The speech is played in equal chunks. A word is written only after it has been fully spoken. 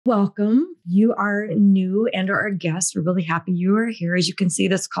Welcome. You are new and or a guest. We're really happy you are here. As you can see,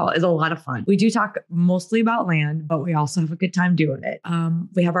 this call is a lot of fun. We do talk mostly about land, but we also have a good time doing it.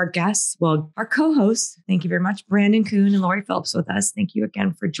 We have our guests, our co-hosts. Thank you very much, Brandon Kuhn and Lori Phillips with us. Thank you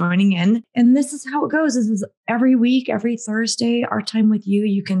again for joining in. And this is how it goes. This is every week, every Thursday, our time with you.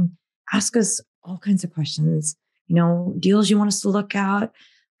 You can ask us all kinds of questions, deals you want us to look at,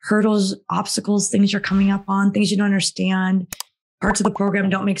 hurdles, obstacles, things you're coming up on, things you don't understand. Parts of the program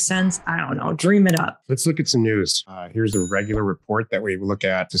don't make sense. I don't know. Dream it up. Let's look at some news. Here's a regular report that we look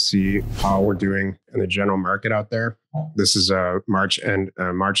at to see how we're doing in the general market out there. This is March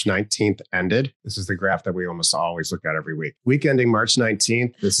 19th ended. This is the graph that we almost always look at every week. Week ending March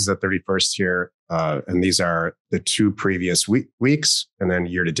 19th. This is the 31st here. And these are the two previous weeks and then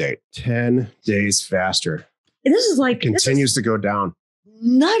year to date. 10 days faster. And this is continues to go down.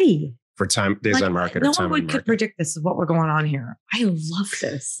 Nutty. For days on market. No one could predict this is what we're going on here. I love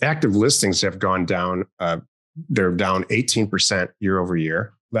this. Active listings have gone down. They're down 18% year over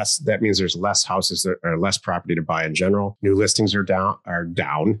year. That means there's less houses that are less property to buy in general. New listings are down.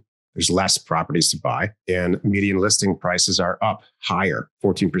 There's less properties to buy, and median listing prices are up higher,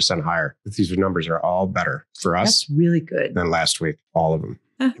 14% higher. These numbers are all better for us. That's really good. Than last week, all of them.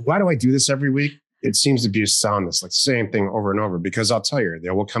 Why do I do this every week? It seems to be sound this like same thing over and over, because I'll tell you,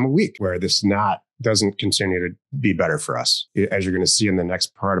 there will come a week where this doesn't continue to be better for us, as you're going to see in the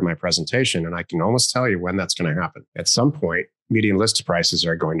next part of my presentation. And I can almost tell you when that's going to happen. At some point, median list prices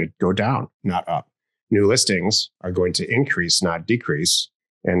are going to go down, not up. New listings are going to increase, not decrease.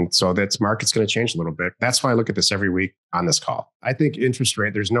 And so that market's going to change a little bit. That's why I look at this every week on this call. I think interest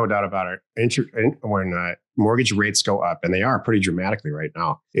rate, there's no doubt about it. When mortgage rates go up, and they are pretty dramatically right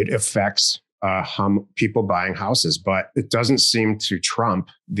now, it affects people buying houses, but it doesn't seem to trump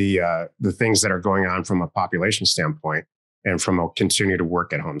the things that are going on from a population standpoint and from a continue to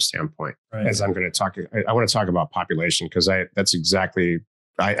work at hhome standpoint. Right. As I'm going to talk, I want to talk about population because I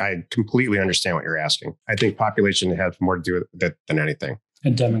completely understand what you're asking. I think population has more to do with it than anything.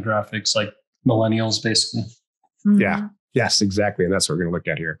 And demographics, like millennials, basically. Mm-hmm. Yeah. Yes, exactly. And that's what we're going to look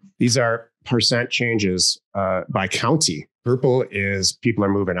at here. These are percent changes by county. Purple is people are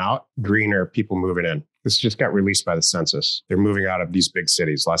moving out. Green are people moving in. This just got released by the census. They're moving out of these big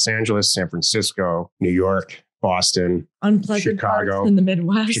cities: Los Angeles, San Francisco, New York, Boston, unpleasant Chicago, parts in the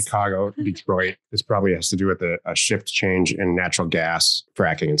Midwest, Chicago, Detroit. This probably has to do with a shift change in natural gas,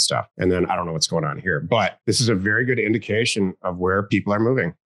 fracking and stuff. And then I don't know what's going on here, but this is a very good indication of where people are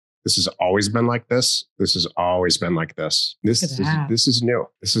moving. This has always been like this. This has always been like this. This is new.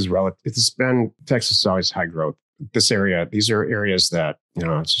 This is relative. Texas is always high growth. This area, these are areas that,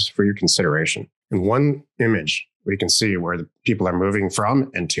 it's just for your consideration. In one image, we can see where the people are moving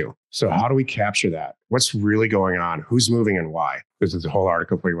from and to. So how do we capture that? What's really going on? Who's moving and why? This is a whole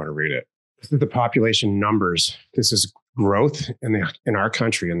article if you want to read it. This is the population numbers. This is growth in our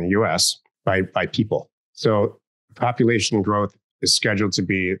country, in the US, by people. So population growth is scheduled to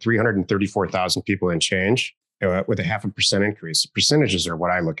be 334,000 people and change with a 0.5% increase. Percentages are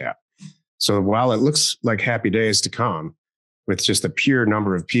what I look at. So while it looks like happy days to come with just the pure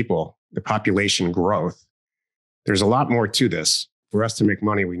number of people, the population growth, there's a lot more to this. For us to make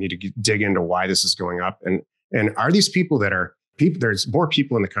money, we need to dig into why this is going up. And are these people there's more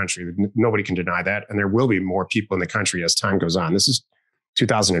people in the country. Nobody can deny that. And there will be more people in the country as time goes on. This is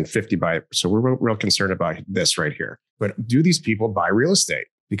 2050 so we're real concerned about this right here. But do these people buy real estate?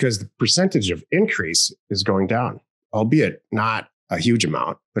 Because the percentage of increase is going down, albeit not a huge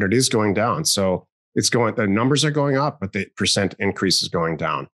amount, but it is going down. So the numbers are going up, but the percent increase is going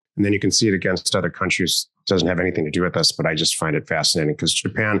down. And then you can see it against other countries. It doesn't have anything to do with us, but I just find it fascinating because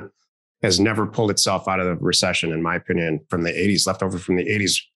Japan has never pulled itself out of the recession, in my opinion, from the 80s, left over from the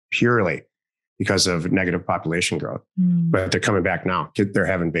 80s purely because of negative population growth. But they're coming back now. They're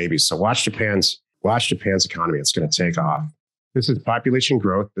having babies. So watch Japan's economy. It's going to take off. This is population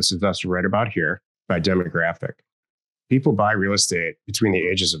growth. This is us right about here by demographic. People buy real estate between the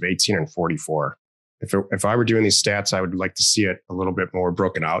ages of 18 and 44. If I were doing these stats, I would like to see it a little bit more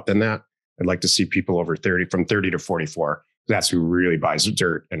broken out than that. I'd like to see people over 30, from 30 to 44. That's who really buys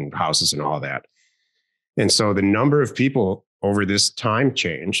dirt and houses and all that. And so the number of people over this time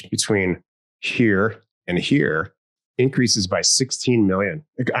change between here and here increases by 16 million.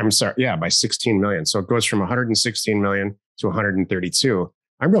 By 16 million. So it goes from 116 million to 132.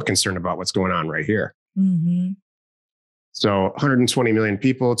 I'm real concerned about what's going on right here. Mm-hmm. So 120 million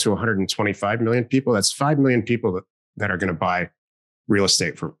people to 125 million people. That's 5 million people that are going to buy real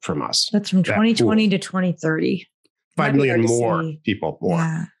estate from us. That's from 2020 to 2030. 5 million more people, more.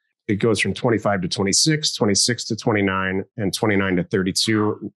 Yeah. it goes from 25 to 26, 26 to 29, and 29 to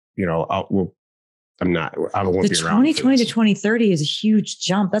 32. You know, I won't The be around. 2020 to 2030 is a huge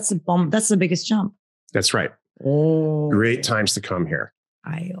jump. That's the biggest jump. That's right. Oh, Great times to come here.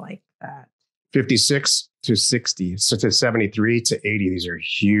 I like that. 56 to 60, so to 73 to 80. These are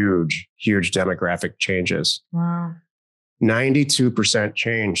huge, huge demographic changes. Wow. 92%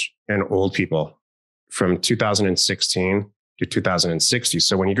 change in old people from 2016 to 2060.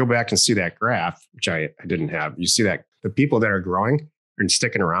 So when you go back and see that graph, which I didn't have, you see that the people that are growing and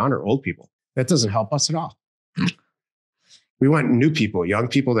sticking around are old people. That doesn't help us at all. We want new people, young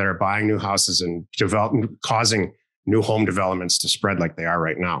people that are buying new houses and causing new home developments to spread like they are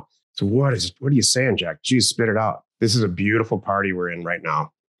right now. So what are you saying, Jack? Geez, spit it out. This is a beautiful party we're in right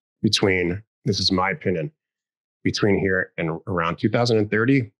now this is my opinion, between here and around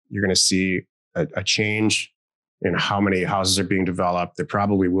 2030, you're going to see a change in how many houses are being developed. There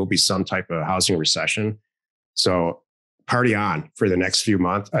probably will be some type of housing recession. So party on for the next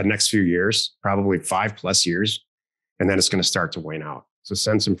few years, probably 5+ years. And then it's going to start to wane out. So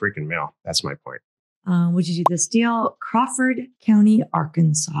send some freaking mail. That's my point. Would you do this deal? Crawford County,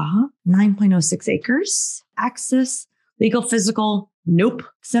 Arkansas, 9.06 acres. Access, legal, physical, nope.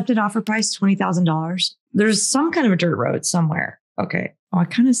 Accepted offer price, $20,000. There's some kind of a dirt road somewhere. Okay. Oh, I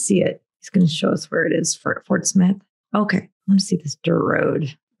kind of see it. He's going to show us where it is for Fort Smith. Okay. I want to see this dirt road.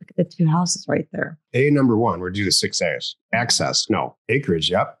 Look at the two houses right there. A number one, we're due to 6 A's. Access, no.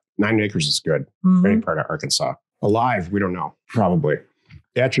 Acreage, yep. 9 acres is good. Mhm. Any part of Arkansas. Alive, we don't know. Probably.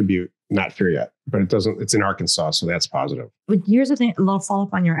 Attribute, not sure yet, but it's in Arkansas, so that's positive. But here's the thing, a little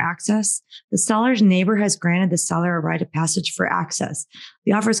follow-up on your access. The seller's neighbor has granted the seller a right of passage for access.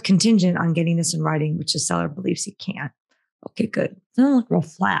 The offer is contingent on getting this in writing, which the seller believes he can. Okay, good. It doesn't look real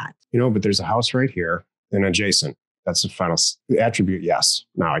flat. But there's a house right here and adjacent. That's the final attribute. Yes.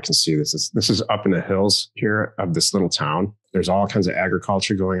 Now I can see this. This is up in the hills here of this little town. There's all kinds of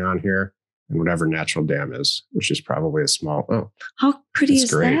agriculture going on here and whatever natural dam is, which is probably a small. Oh, how pretty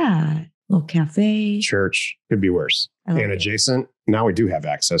is great. that? Little cafe. Church. Could be worse. I like And it. Adjacent. Now we do have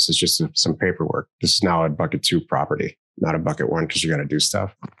access. It's just some paperwork. This is now a bucket 2 property, not a bucket 1 because you got to do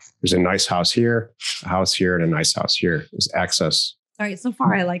stuff. There's a nice house here, and a nice house here. There's access. All right, so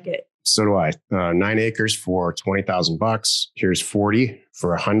far I like it. So do I. 9 acres for $20,000. Here's 40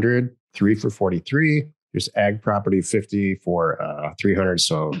 for 100, 3 for 43. There's ag property 50 for 300.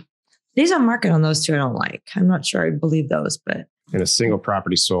 So Days on market on those two I don't like. I'm not sure I believe those, but and a single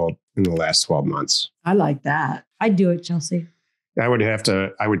property sold in the last 12 months. I like that. I'd do it, Chelsea. I would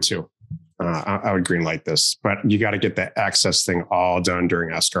too. I would green light this, but you got to get that access thing all done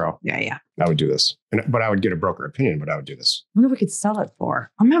during escrow. Yeah. I would do this, but I would get a broker opinion, but I would do this. I wonder what we could sell it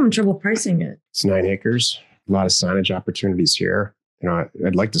for. I'm having trouble pricing it. It's 9 acres, a lot of signage opportunities here.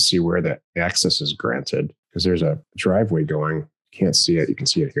 I'd like to see where the access is granted because there's a driveway going. You can't see it. You can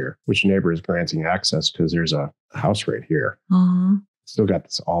see it here. Which neighbor is granting access? Because there's a house right here. Still got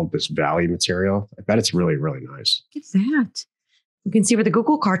all this valley material. I bet it's really, really nice. Look at that. We can see where the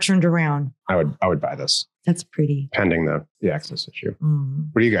Google car turned around. I would buy this That's pretty. pending the access issue. Mm.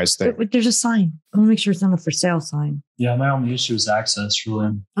 What do you guys think? But there's a sign. I want to make sure it's not a for sale sign. Yeah, my only issue is access,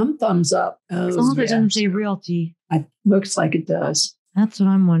 really. I'm thumbs up. As long as it doesn't say realty. It looks like it does That's what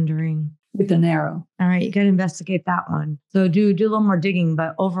I'm wondering. with an arrow. All right, you got to investigate that one. So do a little more digging,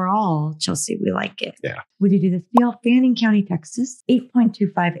 but overall, Chelsea, we like it. Yeah. Would you do this deal? Fanning County, Texas,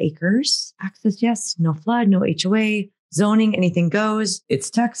 8.25 acres. Access, yes. No flood, no HOA. Zoning, anything goes. It's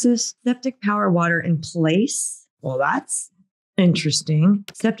Texas. Septic, power, water in place. Well, that's interesting.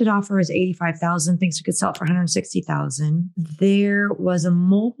 Accepted offer is $85,000. Thinks we could sell it for $160,000. There was a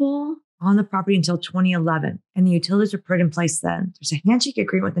mobile on the property until 2011, and the utilities were put in place then. There's a handshake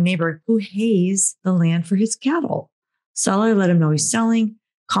agreement with the neighbor who hazed the land for his cattle. Seller let him know he's selling.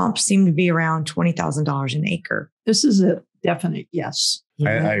 Comps seem to be around $20,000 an acre. This is a definite yes. I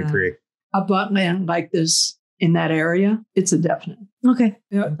agree. I bought land like this in that area. It's a definite. Okay.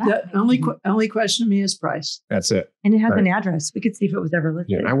 The only question to me is price. That's it. And it has Right. an address. We could see if it was ever listed.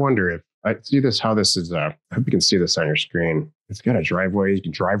 Yeah, and I wonder if I see this, how this is. I hope you can see this on your screen. It's got a driveway. You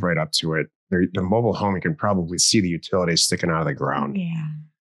can drive right up to it. The mobile home, you can probably see the utilities sticking out of the ground. Yeah.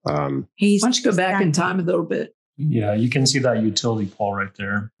 Why don't you go back in time a little bit? Yeah, you can see that utility pole right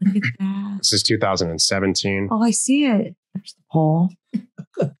there. Look at that. This is 2017. Oh, I see it. There's the pole.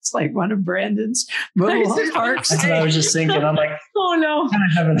 It's like one of Brandon's mobile home parks. That's what I was just thinking. I'm like, Oh, no. I'm kind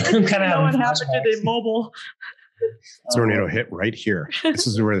of having What happened to the flashbacks. mobile? Tornado hit right here. This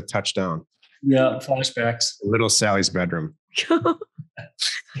is where the touchdown. Yeah, flashbacks. Little Sally's bedroom.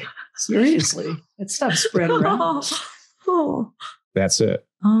 Seriously, that stuff spread around. Oh, That's it.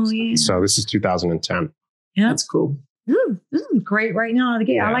 Oh, yeah. So this is 2010. Yeah. That's cool. Ooh, this is great right now out of the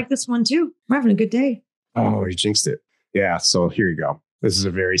gate. I Yeah. like this one too. We're having a good day. Oh, you jinxed it. Yeah. So here you go. This is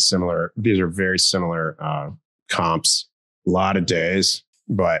these are very similar comps. A lot of days,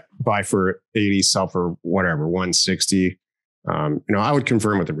 but buy for 80, sell for whatever, 160. I would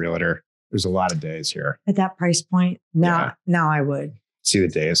confirm with the realtor. There's a lot of days here. At that price point, now I would. See the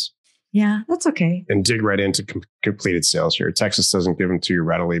days. Yeah, that's okay. And dig right into completed sales here. Texas doesn't give them to you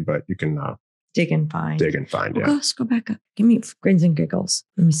readily, but you can Dig and find. dig and find. Well, Yeah. let's go back up. Give me grins and giggles.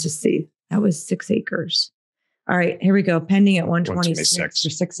 Let me just see. That was 6 acres. All right, here we go. Pending at 126 126. for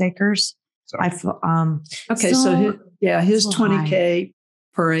 6 acres. So Okay, his so 20K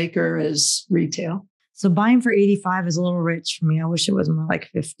per acre is retail. So buying for 85 is a little rich for me. I wish it was more like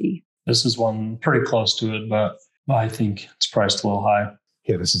 50. This is one pretty close to it, but I think it's priced a little high.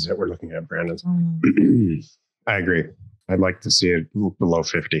 yeah, this is it. We're looking at Brandon. Mm. I agree. I'd like to see it below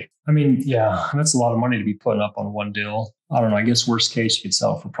 50. I mean, yeah, that's a lot of money to be putting up on one deal. I don't know. I guess worst case you could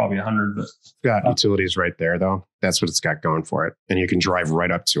sell for probably 100, but Got utilities right there, though. That's what it's got going for it. And you can drive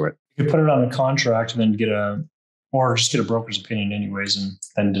right up to it. you could put it on a contract and then just get a broker's opinion anyways, and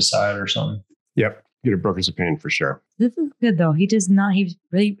then decide or something. Yep. Get a broker's opinion for sure. This is good though. He does not,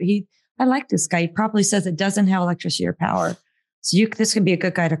 I like this guy. He probably says it doesn't have electricity or power. So this could be a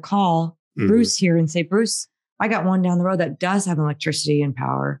good guy to call Mhm. Bruce here and say, Bruce, I got one down the road that does have electricity and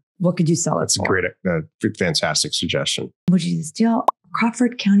power. What could you sell it That's a for? great, fantastic suggestion. Would you steal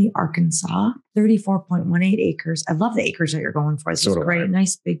Crawford County, Arkansas, 34.18 acres. I love the acres that you're going for. This So is do I. great.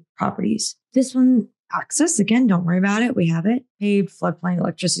 Nice big properties. This one, access, again, don't worry about it. We have it. Paved, floodplain,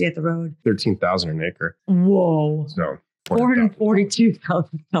 electricity at the road. 13,000 an acre. Whoa. So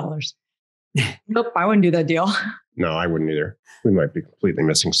 $442,000. Nope, I wouldn't do that deal. no, I wouldn't either. We might be completely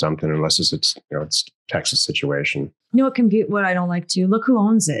missing something unless it's Texas situation. You know what I don't like too? Look who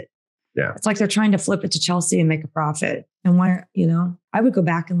owns it. Yeah. It's like they're trying to flip it to Chelsea and make a profit. And I would go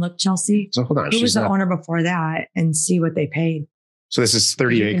back and look Chelsea. So hold on. Who was the owner before that and see what they paid? So this is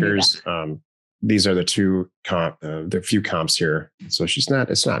 30 You can do acres. These are the few comps here. So it's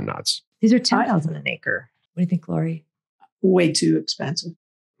not nuts. These are 10,000 an acre. What do you think, Lori? Way too expensive.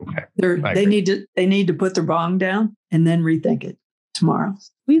 Okay. They agree. need to put their bong down and then rethink it tomorrow.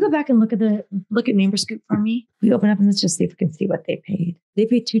 Will you go back and look at Neighbor Scoop for me? We open up and let's just see if we can see what they paid. They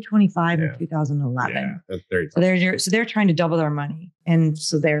paid $225 in 2011. Yeah, that's very So they're trying to double their money, and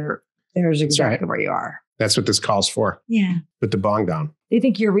so there's exactly where you are. That's what this calls for. Yeah, Put the bong down. they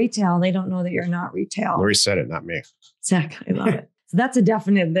think you're retail. They don't know that you're not retail. Lori said it, not me. Exactly, I love it. So that's a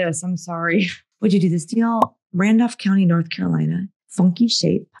definite this. I'm sorry. Would you do this deal? Randolph County, North Carolina. Funky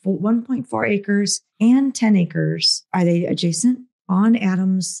shape, 1.4 acres and 10 acres. Are they adjacent? On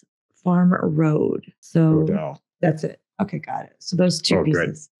Adams Farm Road. So Odell. that's it. Okay, got it. So those two Oh, good.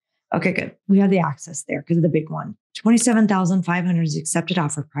 pieces. Okay, good. We have the access there because of the big one. $27,500 is accepted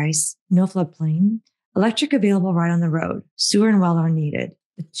offer price. No floodplain. Electric available right on the road. Sewer and well are needed.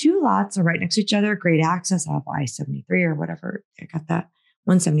 The two lots are right next to each other. Great access off I-73 or whatever. I got that.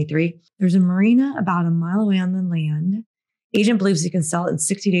 173. There's a marina about a mile away on the land. Agent believes he can sell it in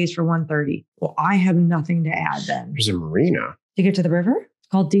 60 days for 130. Well, I have nothing to add then. There's a marina. To get to the river? It's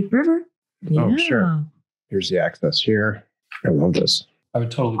called Deep River. Oh, sure. Here's the access here. I love this. I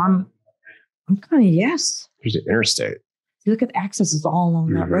would totally. I'm kind of yes. Here's the interstate. See, look at the access is all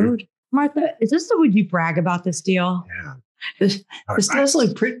along that Mhm. road. Martha, is this the would you brag about this deal? Yeah. This Oh, does nice.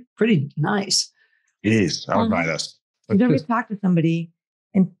 look pretty nice. Jeez, I would buy this. If you ever talk to somebody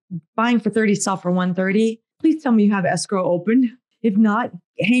and buying for 30, sell for 130, please tell me you have escrow open. If not,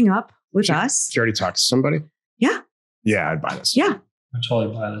 hang up with Sure. us. Did you already talk to somebody? Yeah. Yeah, I'd buy this. Yeah. I'd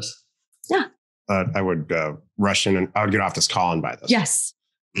totally buy this. I would rush in and I would get off this call and buy this. Yes.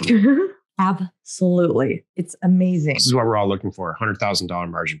 Absolutely. It's amazing. This is what we're all looking for,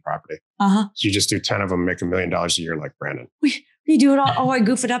 $100,000 margin property. Uh-huh. So you just do 10 of them, make $1 million a year like Brandon. You do it all. Oh, I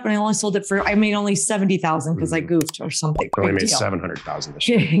goof it up and I only sold it for, I made only 70,000 because I goofed or something. Only Big made deal. 700,000 this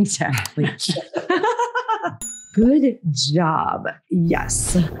Yeah, year. exactly. Good job.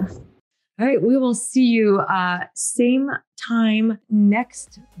 Yes. All right. We will see you same time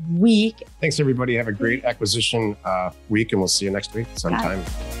next week. Thanks, everybody. Have a great acquisition week, and we'll see you next week sometime.